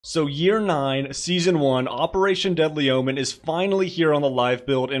So Year 9, Season 1, Operation Deadly Omen is finally here on the live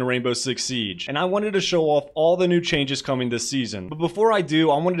build in Rainbow Six Siege, and I wanted to show off all the new changes coming this season. But before I do,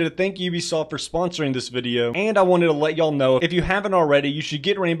 I wanted to thank Ubisoft for sponsoring this video, and I wanted to let y'all know, if you haven't already, you should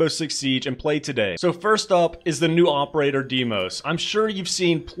get Rainbow Six Siege and play today. So first up is the new operator Deimos. I'm sure you've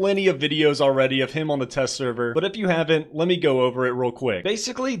seen plenty of videos already of him on the test server, but if you haven't, let me go over it real quick.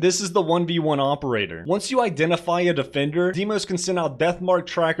 Basically, this is the 1v1 operator. Once you identify a defender, Deimos can send out deathmark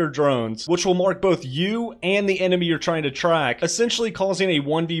tracker drones, which will mark both you and the enemy you're trying to track, essentially causing a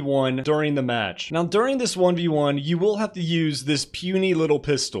 1v1 during the match. Now, during this 1v1, you will have to use this puny little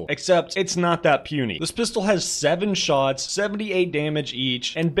pistol, except it's not that puny. This pistol has 7 shots, 78 damage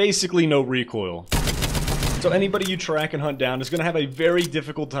each, and basically no recoil. So anybody you track and hunt down is going to have a very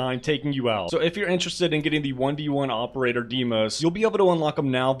difficult time taking you out. So if you're interested in getting the 1v1 operator Deimos, you'll be able to unlock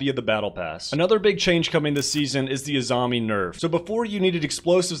them now via the battle pass. Another big change coming this season is the Azami nerf. So before you needed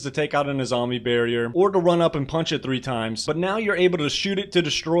explosives to take out an Azami barrier, or to run up and punch it 3 times, but now you're able to shoot it to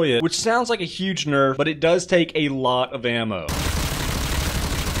destroy it, which sounds like a huge nerf, but it does take a lot of ammo.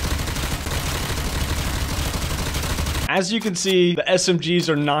 As you can see, the SMGs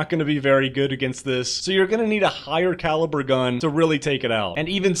are not going to be very good against this, so you're going to need a higher caliber gun to really take it out. And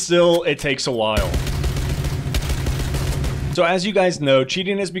even still, it takes a while. So as you guys know,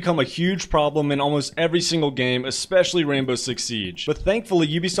 cheating has become a huge problem in almost every single game, especially Rainbow Six Siege. But thankfully,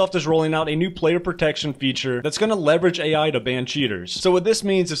 Ubisoft is rolling out a new player protection feature that's going to leverage AI to ban cheaters. So what this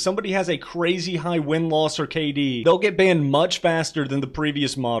means, if somebody has a crazy high win-loss or KD, they'll get banned much faster than the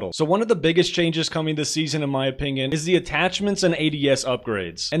previous model. So one of the biggest changes coming this season, in my opinion, is the attachments and ADS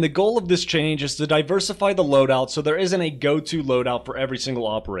upgrades. And the goal of this change is to diversify the loadout so there isn't a go-to loadout for every single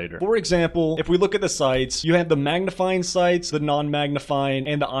operator. For example, if we look at the sights, you have the magnifying sights, the non-magnifying,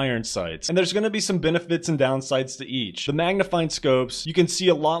 and the iron sights. And there's going to be some benefits and downsides to each. The magnifying scopes, you can see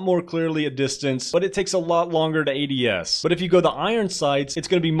a lot more clearly at distance, but it takes a lot longer to ADS. But if you go the iron sights, it's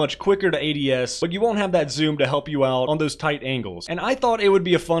going to be much quicker to ADS, but you won't have that zoom to help you out on those tight angles. And I thought it would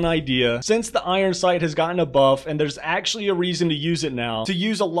be a fun idea, since the iron sight has gotten a buff and there's actually a reason to use it now, to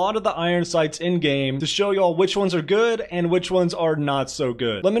use a lot of the iron sights in-game to show y'all which ones are good and which ones are not so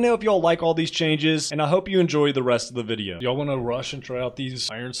good. Let me know if y'all like all these changes, and I hope you enjoy the rest of the video. Y'all want to rush and try out these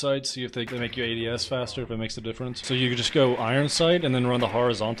iron sights, see if they make you ADS faster, if it makes a difference? So you could just go iron sight and then run the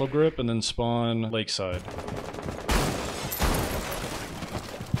horizontal grip and then spawn lakeside.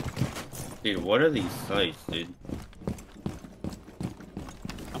 Dude, what are these sights, dude?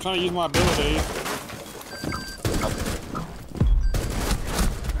 I'm trying to use my ability.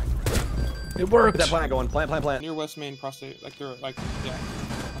 It worked! That plant going, plant. Near West Main prostate, like you're like, yeah.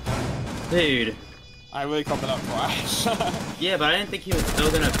 Dude. I really called it up twice. Yeah, but I didn't think he was still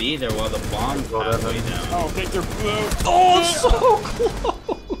gonna be there while the bomb's halfway down. Oh, Victor blew. Oh, so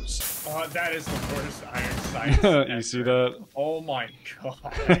close! Oh, that is the worst iron sight. You see that? Oh my god.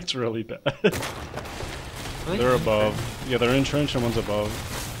 It's really bad. They're above. Yeah, they're in trench and one's above.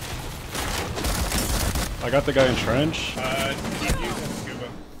 I got the guy in trench. Keep using scuba.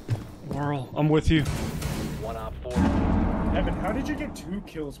 Whirl, I'm with you. 1 op 4. Evan, how did you get 2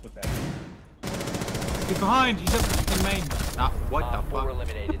 kills with that? He's behind. He's up in main. Ah, what the fuck?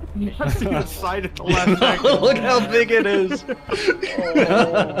 Eliminated. Side at the left. Look how big it is!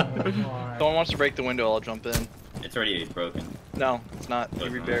 Someone wants to break the window, I'll jump in. It's already broken. No, it's not. You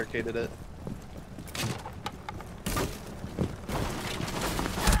re-barricaded it.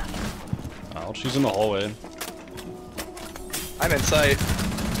 Ouch, she's in the hallway. I'm in sight.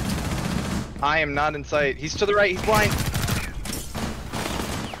 I am not in sight. He's to the right. He's blind.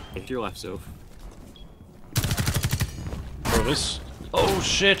 To your left, Soph. Bro, this... Oh,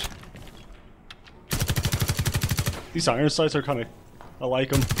 shit! These iron sights are kinda... I like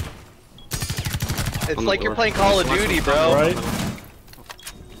them. It's like you're playing Call of Duty, bro. Right?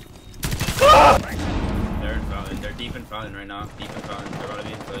 They're in Fountain. They're deep in Fountain right now. Deep in Fountain. They're about to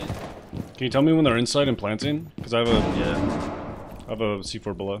be inside. Can you tell me when they're inside and planting? Because I have a... Yeah. I have a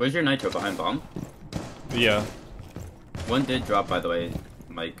C4 below. Where's your nitro? Behind bomb? Yeah. One did drop, by the way,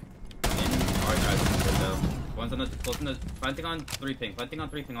 Mike. In our guys' window. One's on the... Planting on 3 ping. Planting on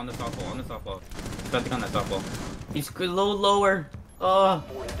 3 ping on the softball. On the softball. Planting on that softball. He's a little lower. Oh.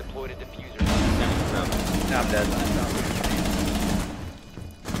 Deployed a diffuser. I'm dead.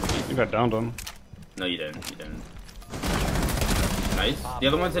 I think I downed him. No, you didn't. You didn't. Nice. The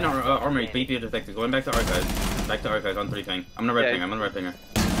other one's in our armory. BP detected. Going back to archives. Back to archives on 3 ping. I'm gonna red ping. I'm gonna red ping her.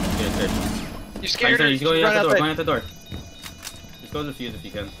 Good. You scared her? He's going out the door. Going out the door. Just go to the fuse if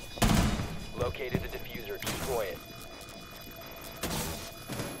you can. Located the diffuser. Destroy it.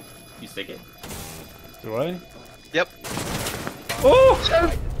 You stick it. Do I? Yep. Oh!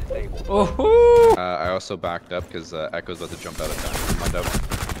 Oh, I also backed up because Echo's about to jump out of town.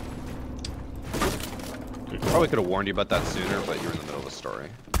 Probably could have warned you about that sooner, but you were in the middle of a story.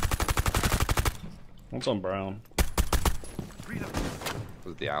 what's on Brown?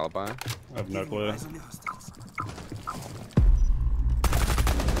 Was it the alibi? I have no clue. It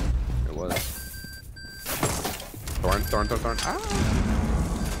was. Thorn. Ah!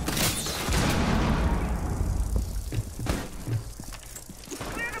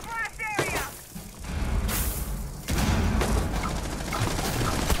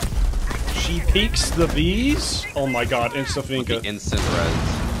 She peeks the bees? Oh my god, Instafinka. Instant res.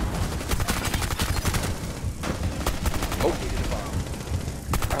 Oh!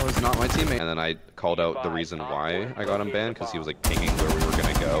 That was not my teammate. And then I called out the reason why I got him banned, because he was like pinging where we were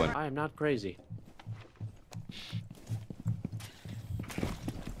gonna go. And I am not crazy.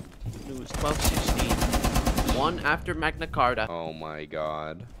 It was 12-16. One after Magna Carta. oh my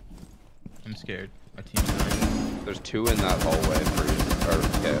god. I'm scared. My team's dying. There's two in that hallway.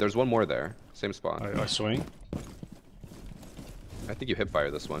 Yeah, there's one more there. Same spot. I swing. I think you hip fire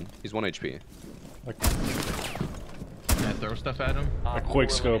this one. He's 1 HP. Like, Can I throw stuff at him? I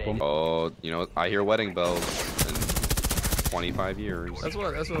quick scope him. Oh, you know, I hear wedding bells in 25 years. That's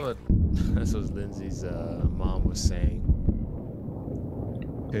what Lindsay's mom was saying.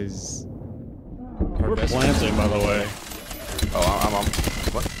 Cause We're planting, by the way. Oh, I'm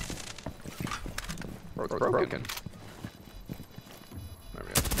what? Broken. There we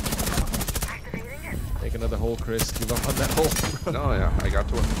go. Take another hole, Chris. Give up on that hole. No, yeah, I got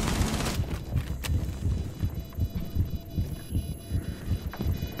to it.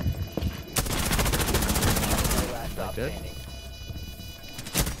 Dead.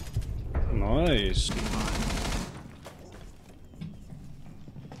 Nice.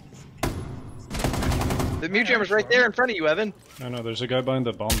 The mute jammer's right there in front of you, Evan. I know, there's a guy behind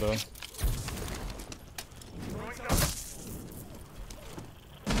the bomb though.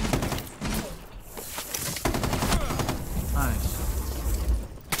 Nice.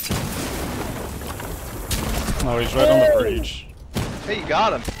 Oh, he's right on the breach. Hey, you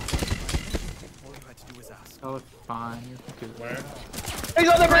got him. Oh, it's fine. You're good. Where? He's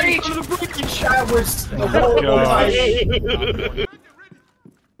on the breach! Gosh.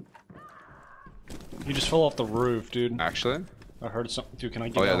 He just fell off the roof, dude. Actually? I heard something. Dude, can I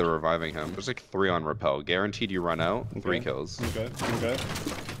get Oh yeah, out? they're reviving him. There's like 3 on rappel. Guaranteed you run out. 3 kills. Okay.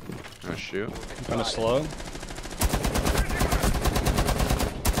 Oh shoot. Kind of slow.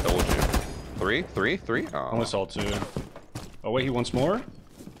 Told you. 3? I Oh. only saw 2. Oh wait, he wants more?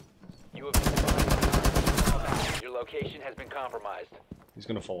 You have been spotted. Your location has been compromised. He's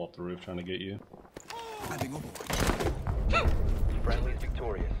gonna fall off the roof trying to get you. Friendly's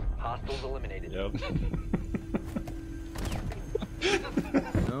victorious. Hostiles eliminated. Yep.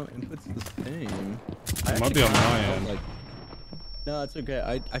 No, input's the same. It might be on my end. Like, no, it's okay.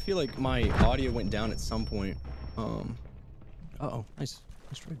 I feel like my audio went down at some point. Uh-oh, nice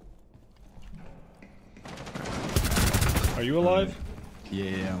trade. Are you alive?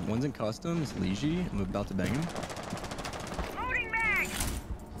 Yeah, one's in customs, Leiji. I'm about to bang him.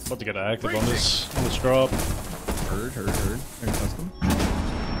 About to get active on this drop. Heard. They're in custom.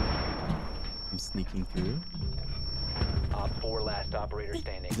 I'm sneaking through. Op 4 last operator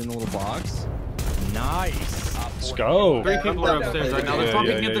standing. He's in a little box. Nice. Let's go. 3 people are upstairs right now. They're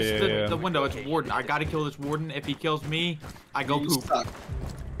talking at Yeah. the window. It's Warden. I gotta kill this Warden. If he kills me, I go poop. Suck.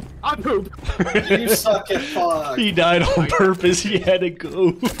 I poop. You suck at fuck. He died on purpose. He had to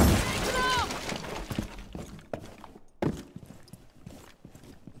go.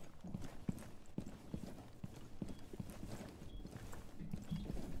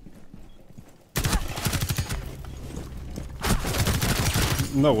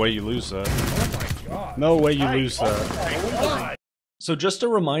 No way you lose that. Oh my god. No way you lose that. So just a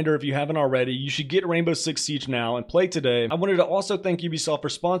reminder, if you haven't already, you should get Rainbow Six Siege now and play today. I wanted to also thank Ubisoft for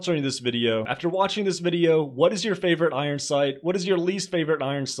sponsoring this video. After watching this video, what is your favorite Iron Sight? What is your least favorite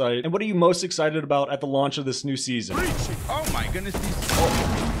Iron Sight? And what are you most excited about at the launch of this new season? Oh my goodness, I thought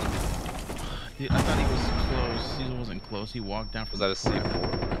he was close. He wasn't close. He walked down from Was that a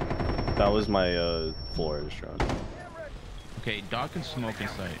C4? That was my floor shot. Okay, dog can smoke in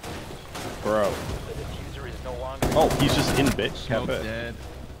sight. Bro. Oh, he's just in bit. Smoke Cafe. dead.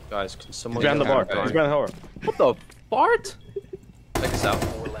 Guys, can someone He's behind the bar. cafe. He's behind the bar. What the fart? Check this out.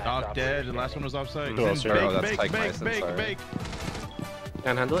 Dog dead. The last one was offside. Who else? Bake, Oh, that's bake, Tyke bake, Tyson, bake, sorry. bake.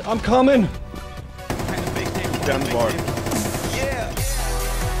 Can't handle it. I'm coming! Behind the bar.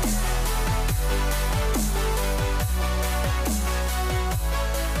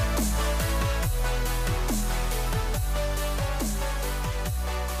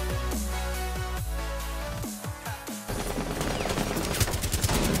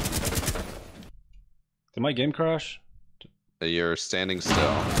 Did my game crash? You're standing still.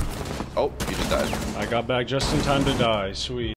 Oh, you just died. I got back just in time to die. Sweet.